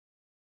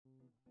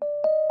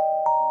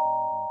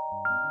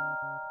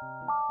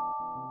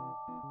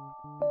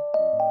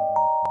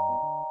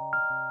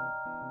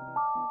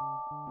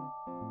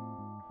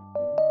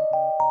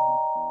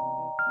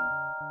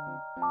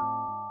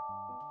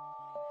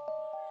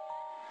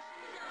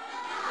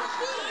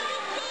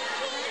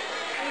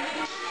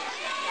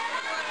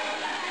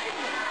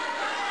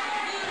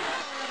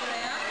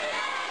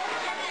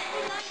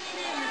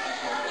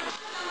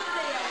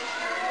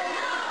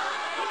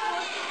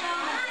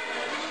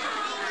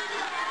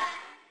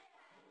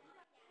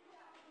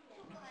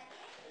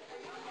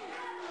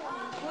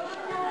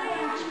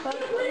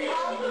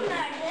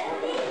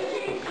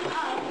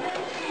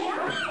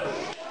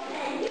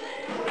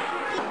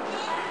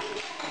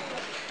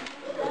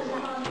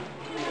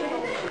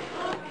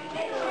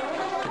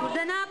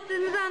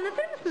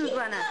anlatır mısınız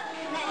bana?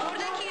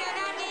 Buradaki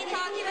yönergeyi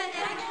takip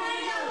ederek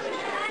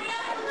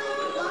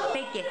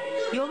Peki.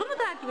 Yolu mu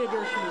takip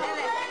ediyorsunuz?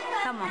 Evet.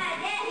 Tamam.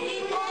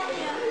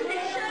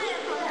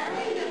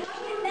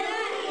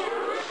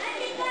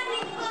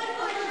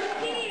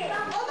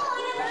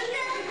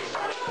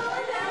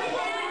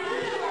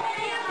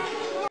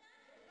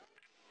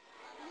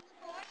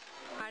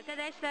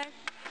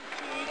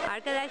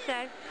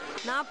 Arkadaşlar,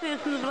 ne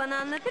yapıyorsunuz, bana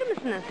anlatır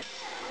mısınız?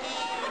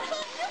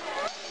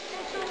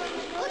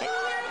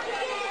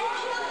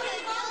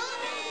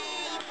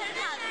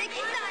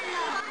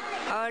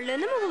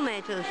 Ağırlığını mı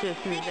bulmaya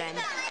çalışıyorsunuz yani?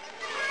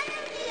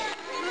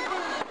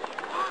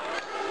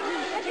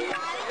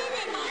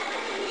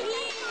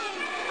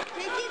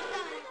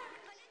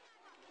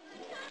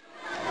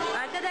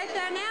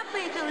 Arkadaşlar, ne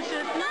yapmaya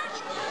çalışıyorsunuz?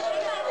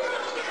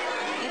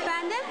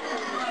 Efendim?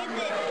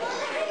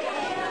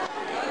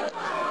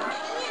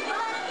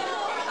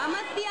 Ama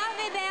siyah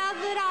ve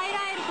beyazları ayrı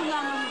ayrı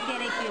kullanmamız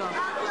gerekiyor.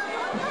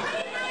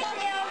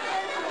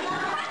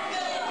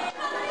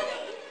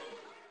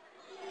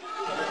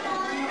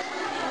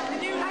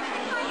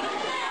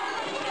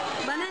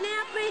 Bana ne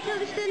yapmaya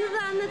çalıştığınızı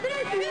anlatır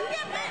mısınız?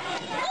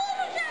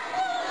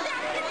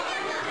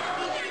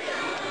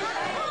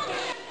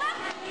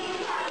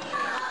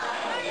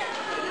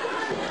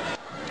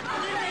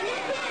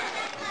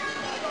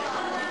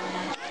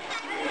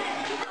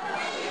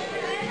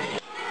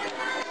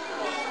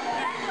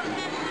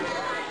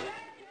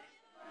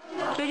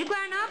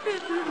 Çocuklar, ne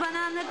yapıyorsunuz? Bana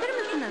anlatır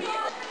mısınız?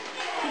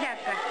 Bir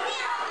dakika.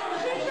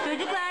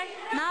 Çocuklar,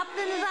 ne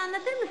yaptığınızı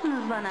anlatır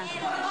mısınız bana?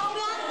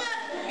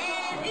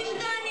 Üç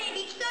tane,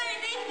 iki tane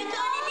beş, bir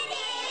tane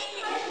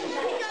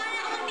bir tane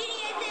ama bir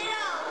yeteri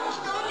al.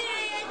 İşte o bir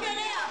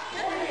yeteri yaptı.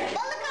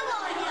 Balık avı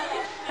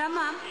oynuyoruz.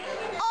 Tamam.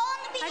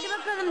 Hadi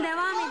bakalım,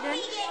 devam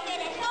edin.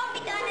 Son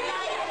bir tane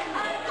daha yapalım.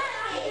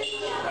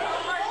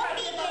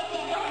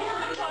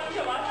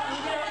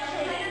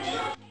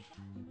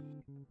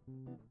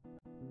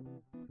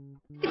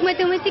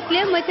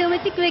 Matematikle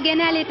matematik ve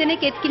genel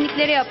yetenek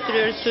etkinlikleri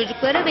yaptırıyoruz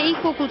çocuklara ve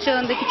ilkokul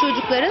çağındaki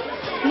çocukların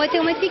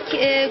matematik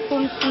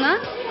konusuna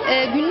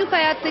günlük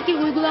hayattaki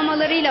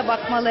uygulamalarıyla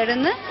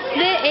bakmalarını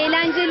ve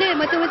eğlenceli,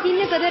 matematiğin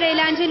ne kadar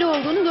eğlenceli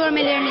olduğunu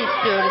görmelerini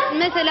istiyoruz.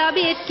 Mesela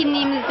bir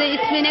etkinliğimizde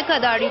ismi ne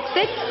kadar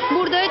yüksek.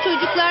 Burada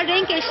çocuklar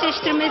renk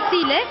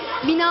eşleştirmesiyle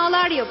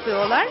binalar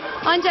yapıyorlar.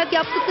 Ancak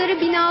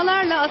yaptıkları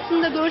binalarla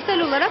aslında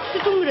görsel olarak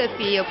sütun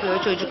grafiği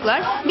yapıyor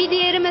çocuklar. Bir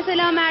diğeri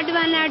mesela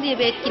merdivenler diye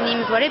bir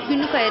etkinliğimiz var. Hep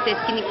günlük hayat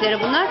etkinlikleri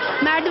bunlar.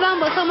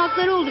 Merdiven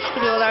basamakları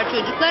oluşturuyorlar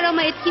çocuklar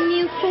ama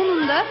etkinliğin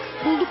sonunda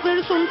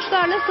buldukları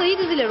sonuçlarla sayı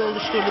dizileri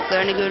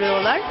oluşturduklarını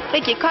görüyorlar.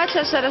 Peki kaç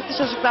yaş arası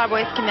çocuklar bu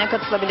etkinliğe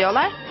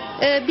katılabiliyorlar?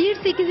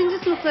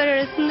 1-8. sınıflar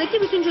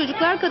arasındaki bütün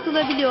çocuklar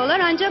katılabiliyorlar.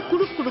 Ancak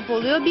grup grup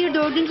oluyor.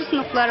 1-4.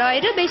 sınıflar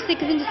ayrı,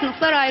 5-8.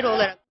 sınıflar ayrı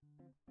olarak.